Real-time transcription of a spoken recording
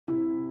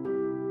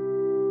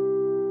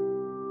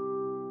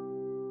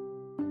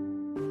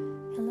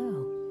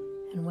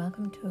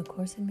welcome to A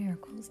Course in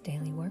Miracles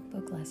Daily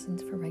Workbook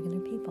Lessons for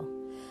Regular People.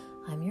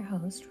 I'm your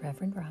host,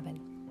 Reverend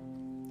Robin.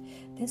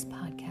 This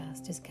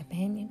podcast is a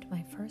companion to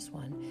my first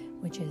one,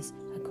 which is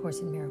A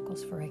Course in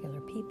Miracles for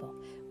Regular People,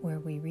 where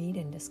we read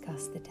and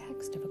discuss the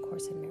text of A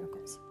Course in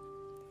Miracles.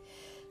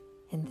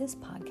 In this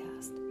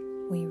podcast,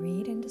 we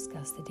read and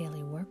discuss the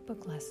daily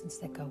workbook lessons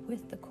that go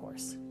with the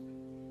Course.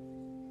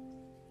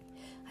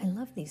 I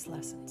love these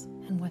lessons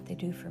and what they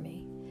do for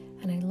me,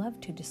 and I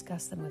love to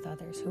discuss them with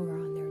others who are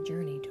on their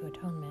journey to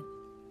atonement.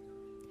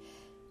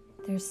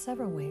 There's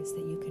several ways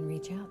that you can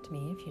reach out to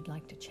me if you'd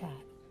like to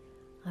chat.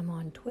 I'm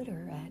on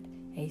Twitter at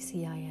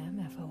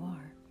ACIMFOR.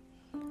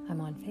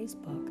 I'm on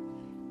Facebook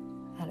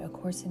at A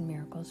Course in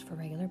Miracles for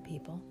Regular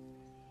People.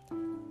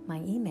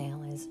 My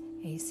email is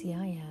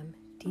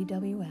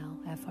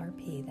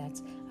ACIMDWLFRP.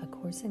 That's A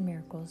Course in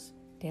Miracles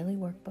Daily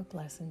Workbook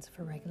Lessons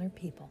for Regular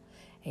People.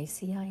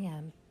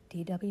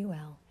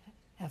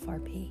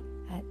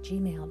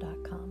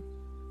 ACIMDWLFRP@gmail.com.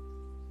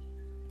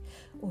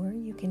 Or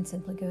you can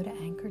simply go to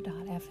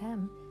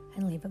anchor.fm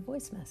and leave a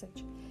voice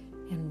message.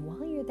 And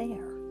while you're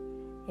there,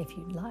 if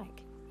you'd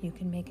like, you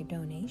can make a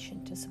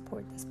donation to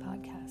support this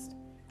podcast,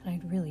 and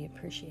I'd really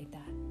appreciate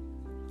that.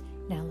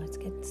 Now let's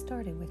get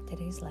started with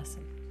today's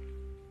lesson.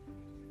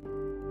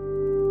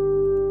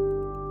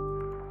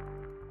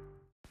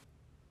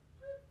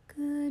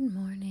 Good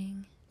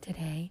morning.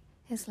 Today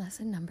is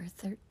lesson number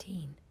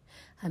 13,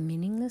 A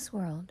Meaningless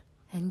World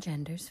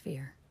Engenders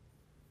Fear.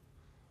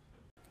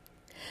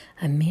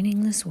 A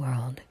meaningless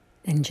world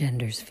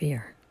engenders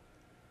fear.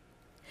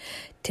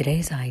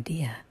 Today's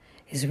idea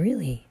is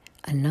really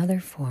another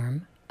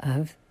form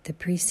of the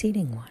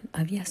preceding one,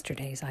 of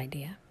yesterday's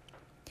idea,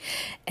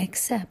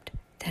 except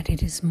that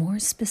it is more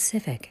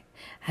specific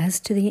as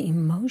to the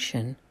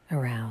emotion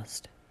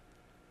aroused.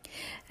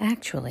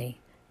 Actually,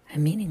 a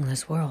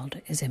meaningless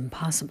world is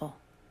impossible.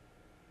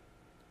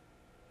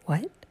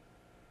 What?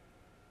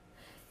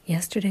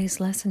 Yesterday's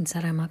lesson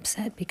said I'm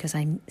upset because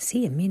I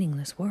see a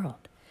meaningless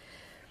world.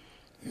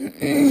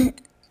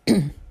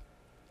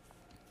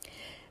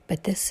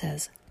 But this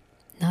says,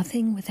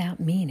 nothing without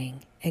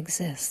meaning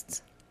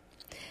exists.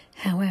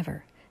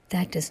 However,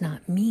 that does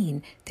not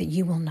mean that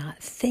you will not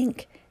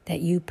think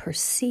that you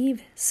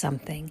perceive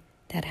something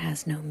that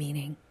has no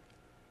meaning.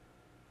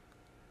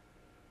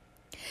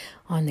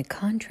 On the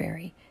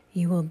contrary,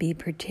 you will be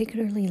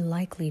particularly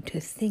likely to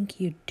think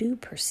you do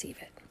perceive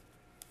it.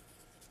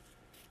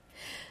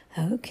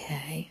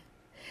 Okay,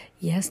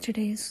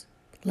 yesterday's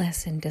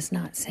lesson does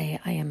not say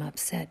I am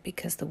upset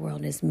because the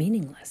world is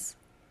meaningless.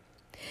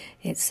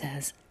 It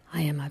says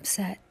I am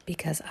upset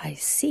because I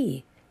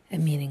see a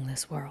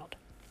meaningless world.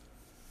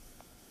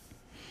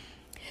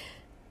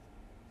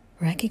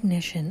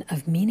 Recognition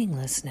of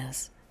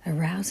meaninglessness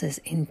arouses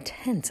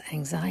intense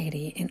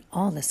anxiety in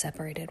all the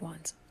separated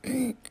ones.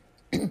 It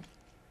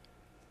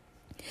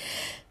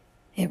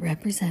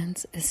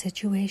represents a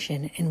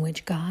situation in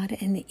which God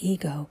and the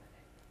ego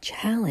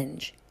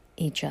challenge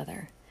each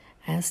other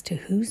as to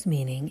whose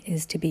meaning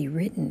is to be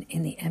written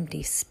in the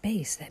empty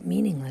space that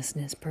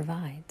meaninglessness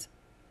provides.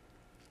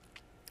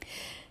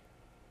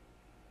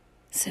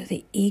 So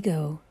the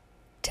ego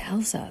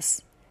tells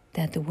us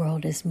that the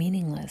world is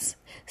meaningless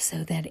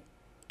so that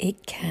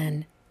it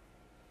can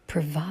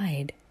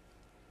provide,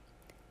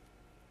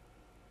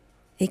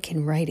 it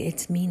can write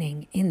its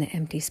meaning in the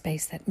empty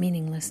space that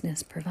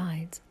meaninglessness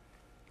provides.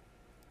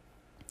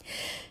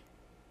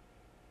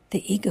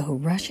 The ego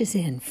rushes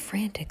in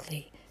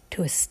frantically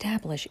to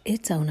establish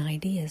its own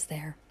ideas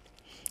there,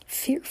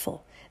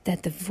 fearful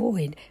that the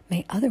void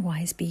may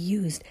otherwise be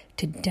used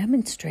to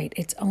demonstrate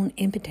its own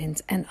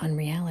impotence and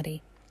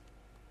unreality.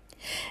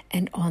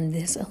 And on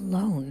this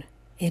alone,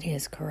 it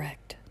is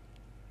correct.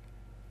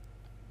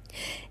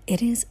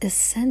 It is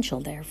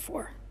essential,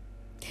 therefore,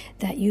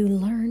 that you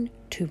learn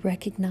to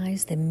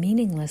recognize the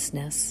meaningless,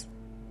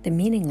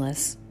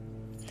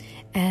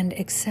 and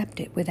accept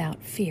it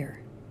without fear.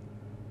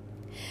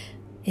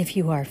 If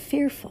you are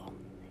fearful,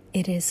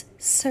 it is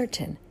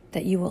certain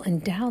that you will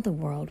endow the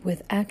world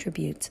with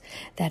attributes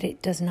that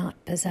it does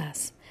not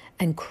possess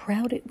and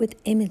crowd it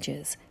with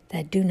images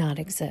that do not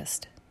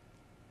exist.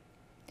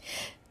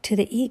 To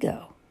the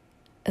ego,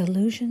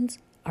 illusions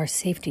are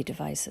safety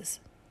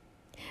devices,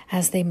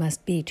 as they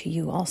must be to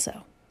you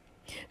also,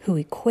 who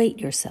equate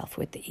yourself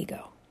with the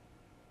ego.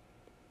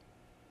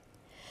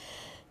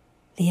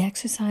 The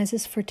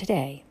exercises for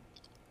today,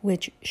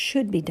 which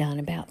should be done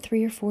about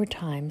 3 or 4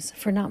 times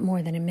for not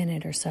more than a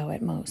minute or so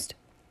at most.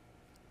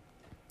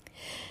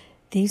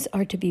 These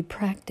are to be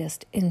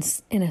practiced in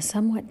a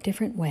somewhat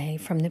different way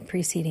from the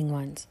preceding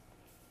ones.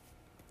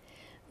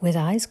 With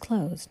eyes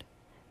closed,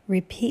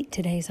 repeat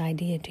today's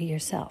idea to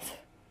yourself.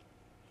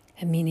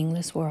 A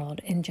meaningless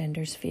world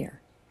engenders fear.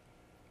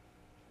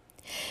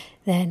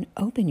 Then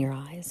open your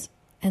eyes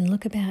and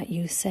look about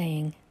you,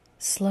 saying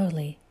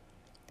slowly,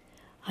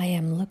 I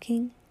am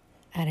looking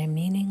at a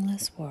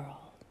meaningless world.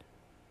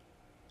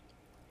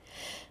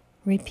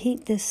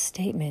 Repeat this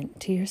statement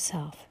to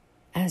yourself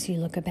as you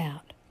look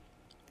about.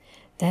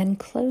 Then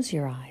close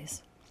your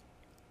eyes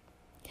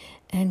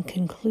and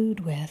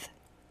conclude with,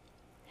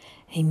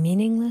 A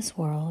meaningless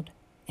world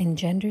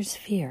engenders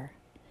fear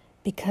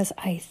because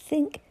I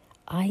think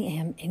I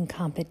am in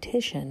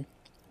competition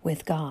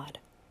with God.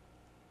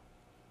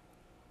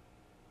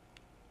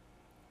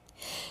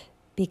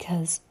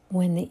 Because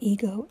when the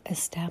ego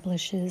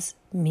establishes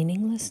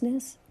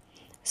meaninglessness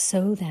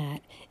so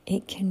that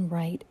it can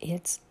write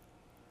its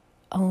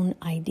own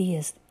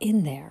ideas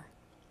in there,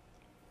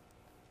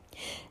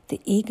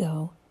 the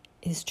ego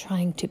is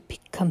trying to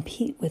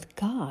compete with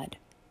God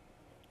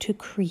to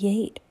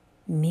create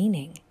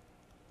meaning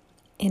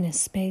in a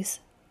space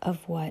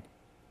of what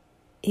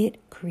it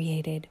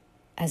created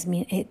as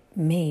it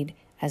made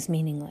as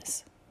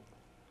meaningless.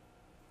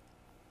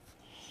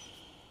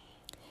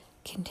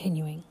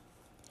 Continuing,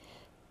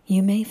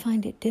 you may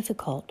find it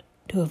difficult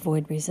to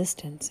avoid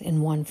resistance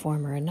in one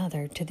form or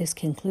another to this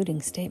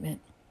concluding statement.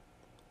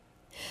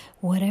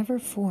 Whatever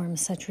form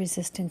such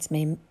resistance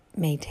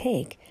may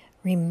take,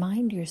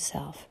 remind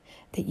yourself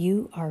that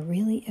you are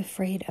really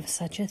afraid of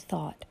such a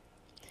thought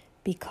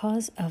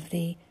because of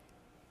the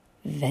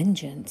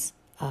vengeance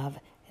of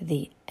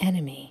the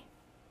enemy.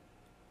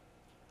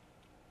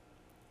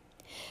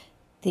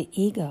 The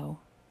ego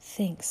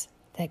thinks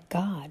that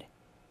God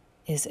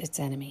is its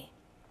enemy.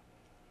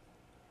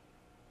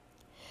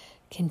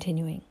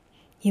 Continuing,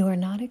 you are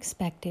not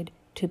expected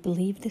to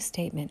believe the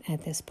statement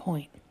at this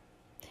point,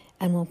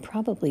 and will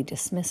probably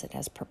dismiss it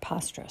as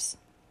preposterous.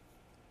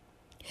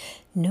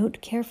 Note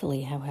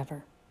carefully,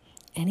 however,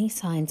 any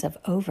signs of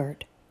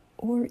overt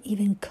or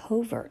even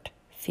covert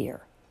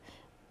fear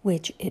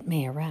which it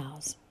may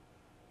arouse.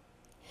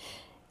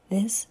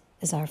 This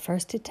is our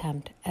first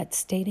attempt at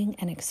stating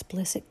an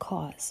explicit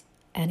cause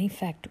and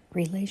effect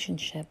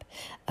relationship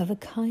of a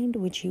kind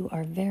which you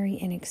are very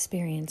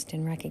inexperienced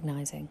in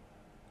recognizing.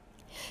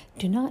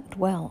 Do not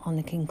dwell on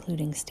the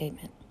concluding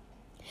statement,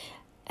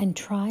 and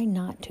try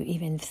not to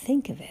even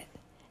think of it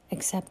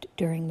except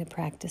during the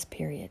practice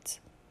periods.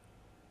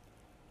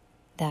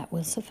 That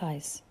will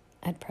suffice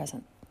at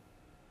present.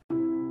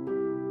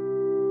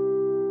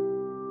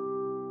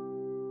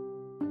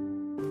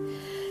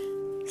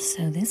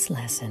 So this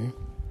lesson,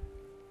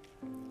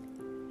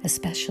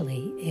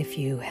 especially if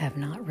you have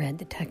not read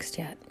the text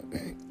yet,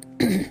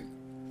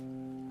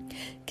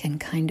 can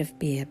kind of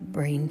be a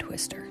brain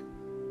twister.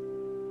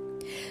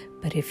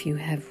 But if you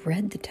have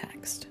read the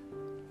text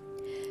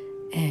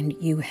and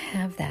you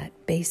have that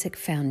basic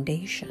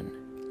foundation,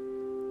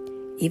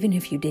 even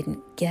if you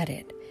didn't get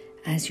it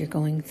as you're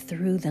going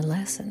through the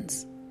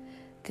lessons,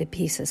 the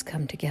pieces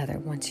come together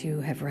once you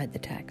have read the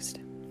text.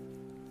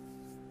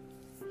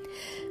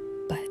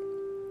 But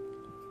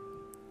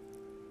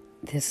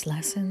this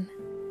lesson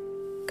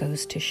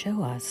goes to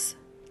show us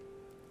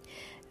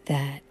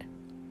that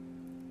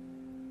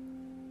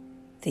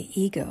the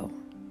ego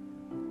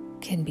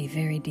can be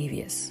very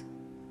devious,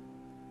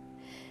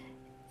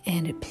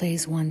 and it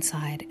plays one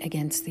side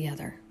against the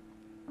other,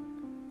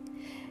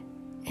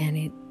 and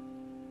it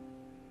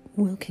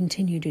will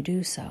continue to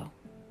do so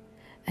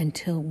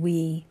until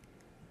we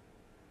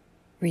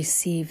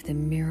receive the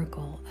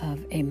miracle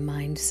of a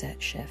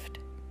mindset shift.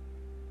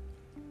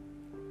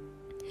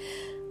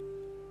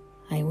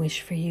 I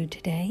wish for you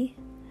today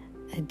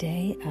a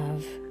day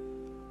of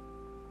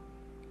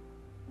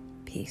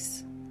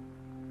peace.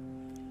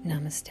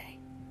 Namaste.